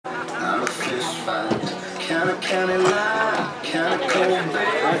Glad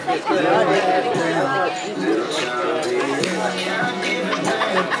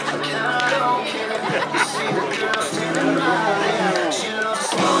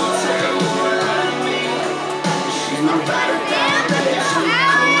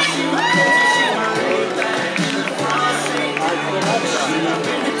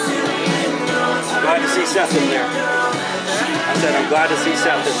to see Seth in there. I said I'm glad to see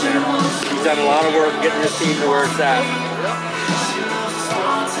Seth in there. He's done a lot of work getting his team to where it's at.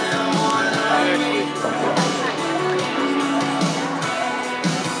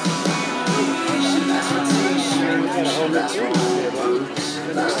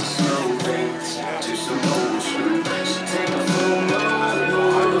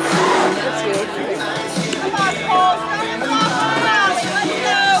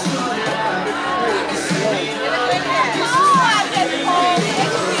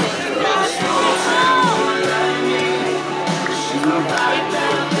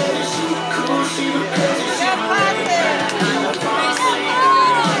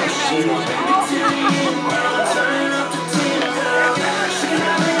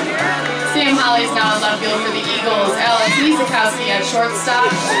 Holly's now in left field for the Eagles. Alex Nisikowski at shortstop.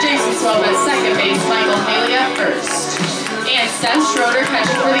 Jason Swope at second base. Michael Haley at first. And Seth Schroeder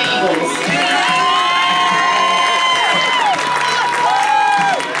catching for the Eagles.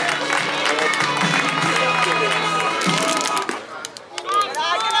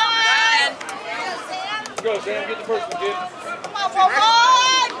 Go, Sam. Get the first one, kid. Come on.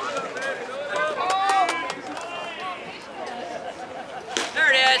 There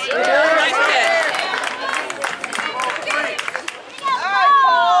it is. Nice catch.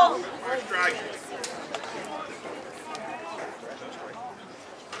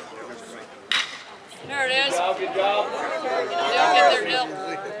 There it is. Good job, good job. Dill, get there, Dill.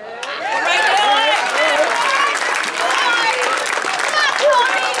 Right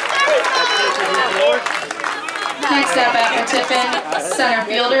Next up at for Tiffin, center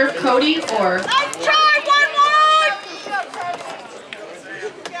fielder Cody Orr. Nice try, 1-1!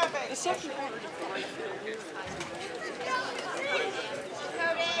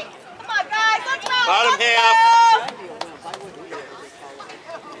 Come on, guys, let's go! Bottom half.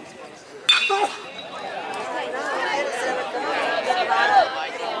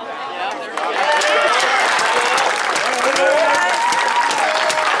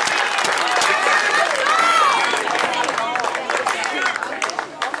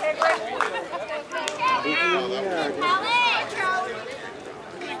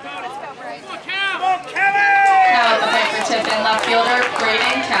 Now at the plate for Tiffin, left fielder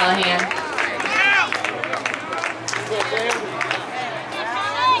Braden Callahan.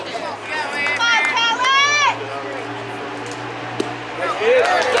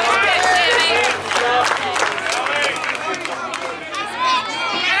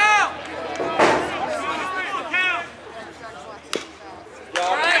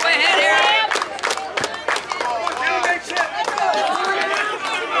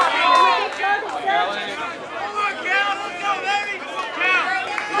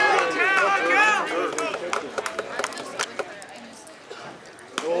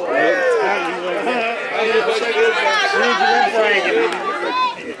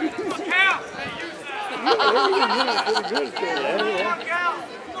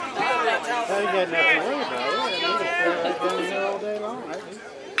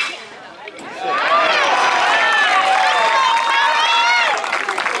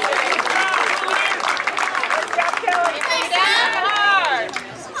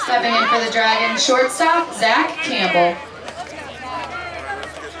 Stepping in for the Dragons, shortstop Zach Campbell.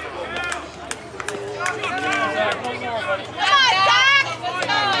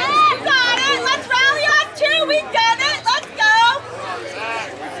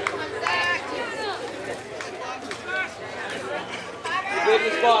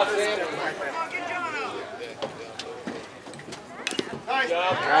 Good spot, Sam. Nice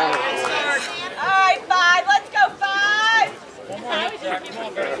job. All right, 5. Let's go, 5. One more hit, Zach. Come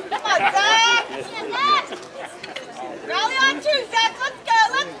on, baby. Come on, Zach. Rally on 2, Zach. Let's go.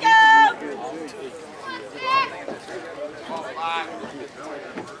 Let's go.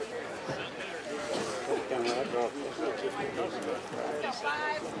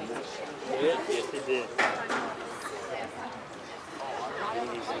 Yes, he did.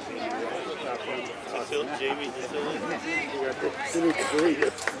 Jamie, he's still in. Come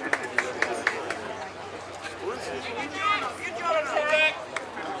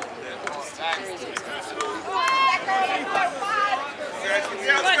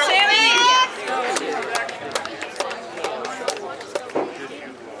on, Sammy!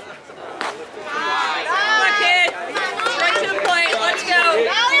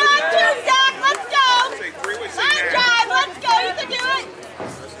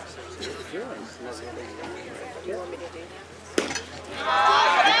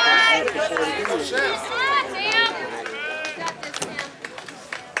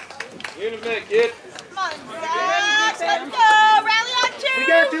 a minute, kid. Come on, Zach. Let's go. Rally on two. We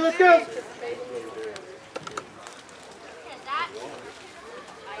got you. Let's go.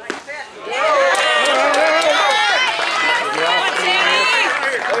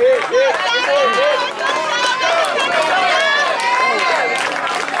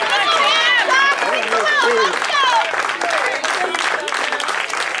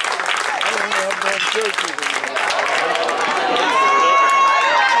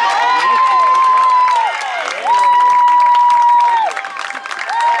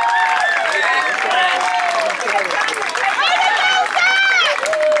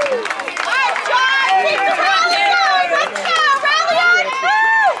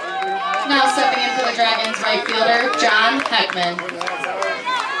 Right fielder, John Heckman. Come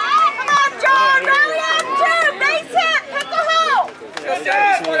on, John. Rally on two. Base hit. Hit the hole.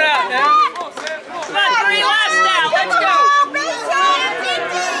 One out now. Come on, three last out. Let's go. Base hit.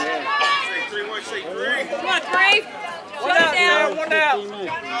 Come on, three. One out down. One out.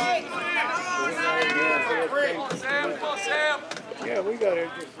 Yeah, we got it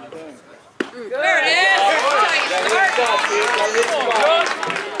just in time. There it is.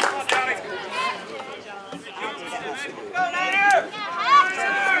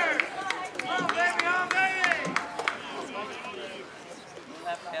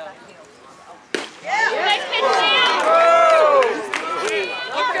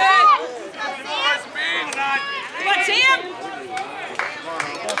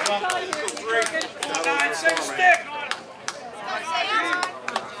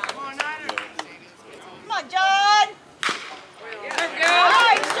 Come on, John.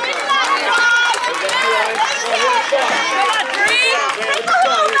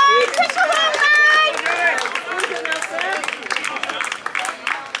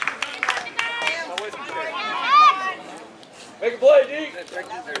 Make a play, D.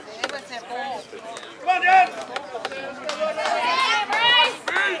 Come on, John.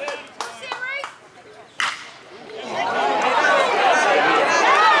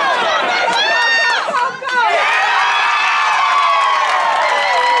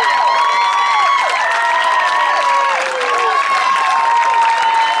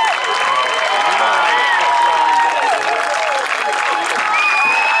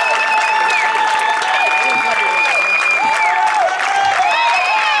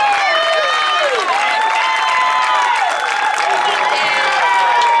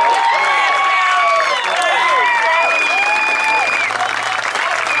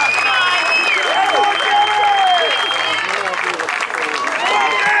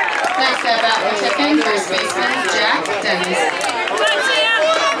 Tiffin, first baseman, Jack Dennis.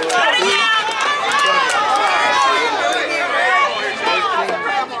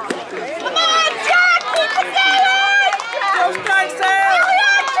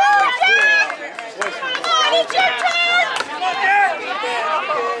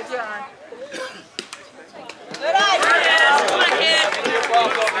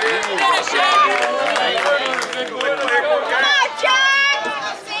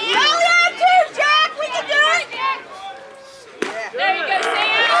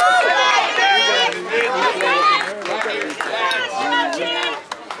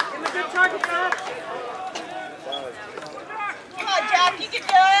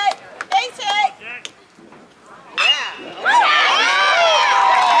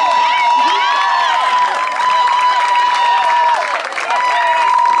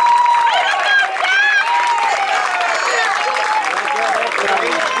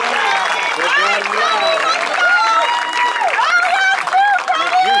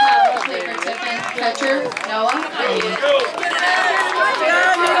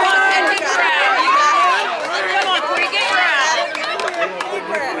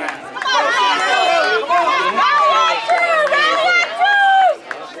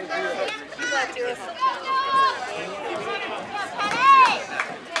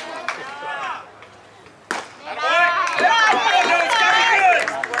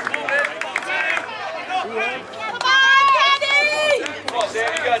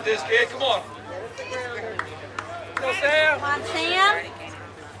 This kid, come on. Go, Sam. Come on, Sam.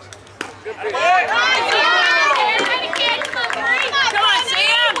 Good pitch. Come on,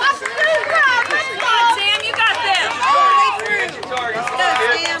 Sam. Come on, Sam. You got this.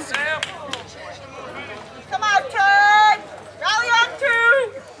 Sam. Come on, turn. Rally on two.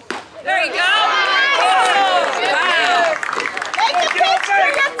 There you go. Oh, wow. Make the pitch for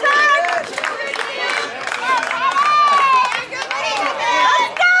your turn.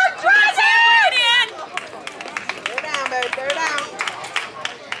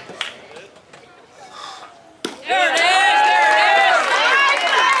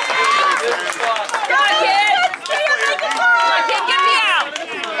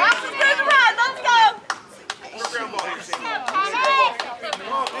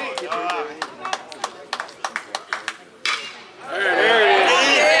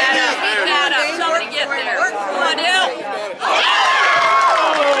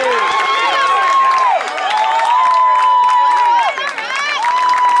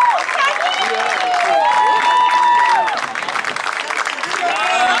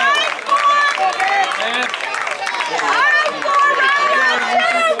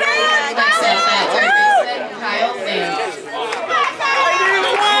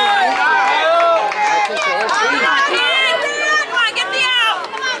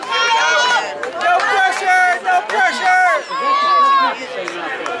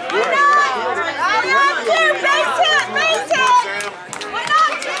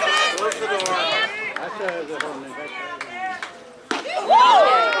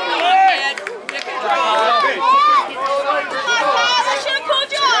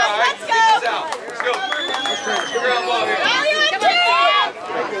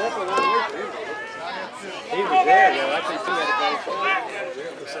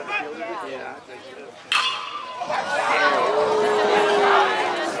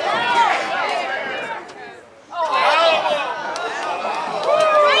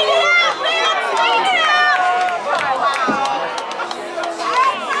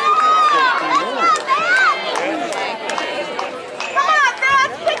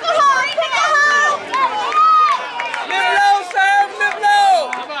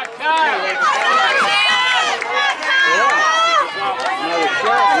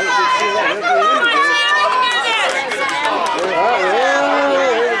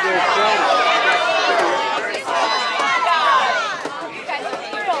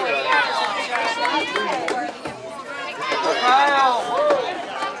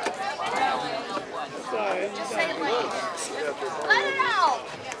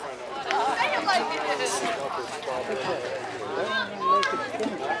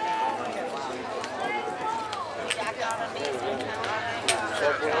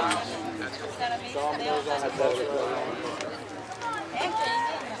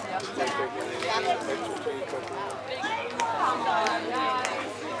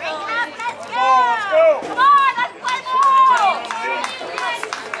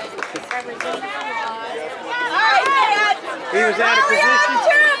 He was out of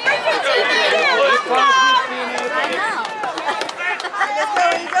position.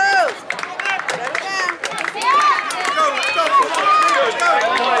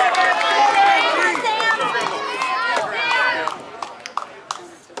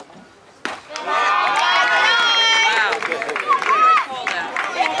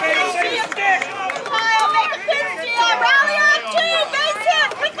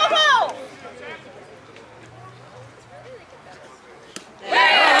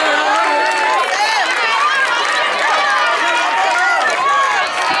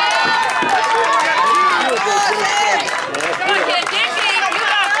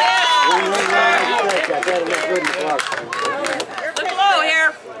 Look low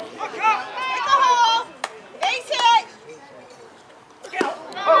here. Pick a hole. Base hit.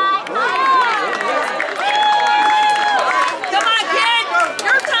 Come on, kid.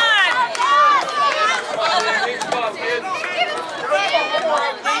 Your time.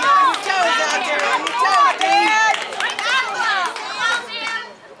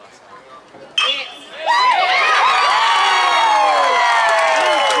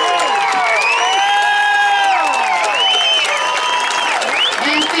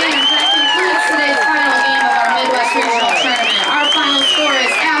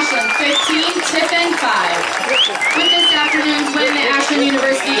 Tiffin2sam9th00063. With this afternoon's win, the Ashland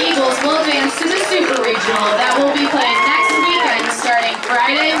University Eagles will advance to the Super Regional that will be played next weekend starting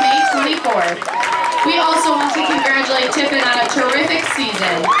Friday, May 24th. We also want to congratulate Tiffin on a terrific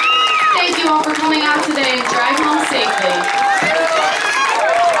season. Thank you all for coming out today and drive home safely.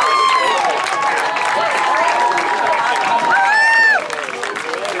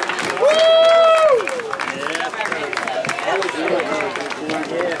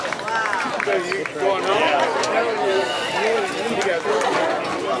 Going home?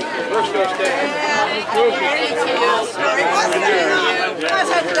 First go stay.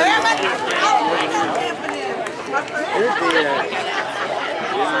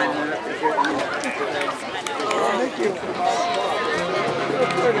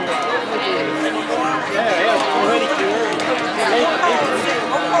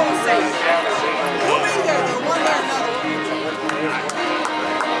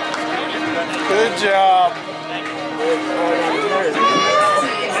 Good job.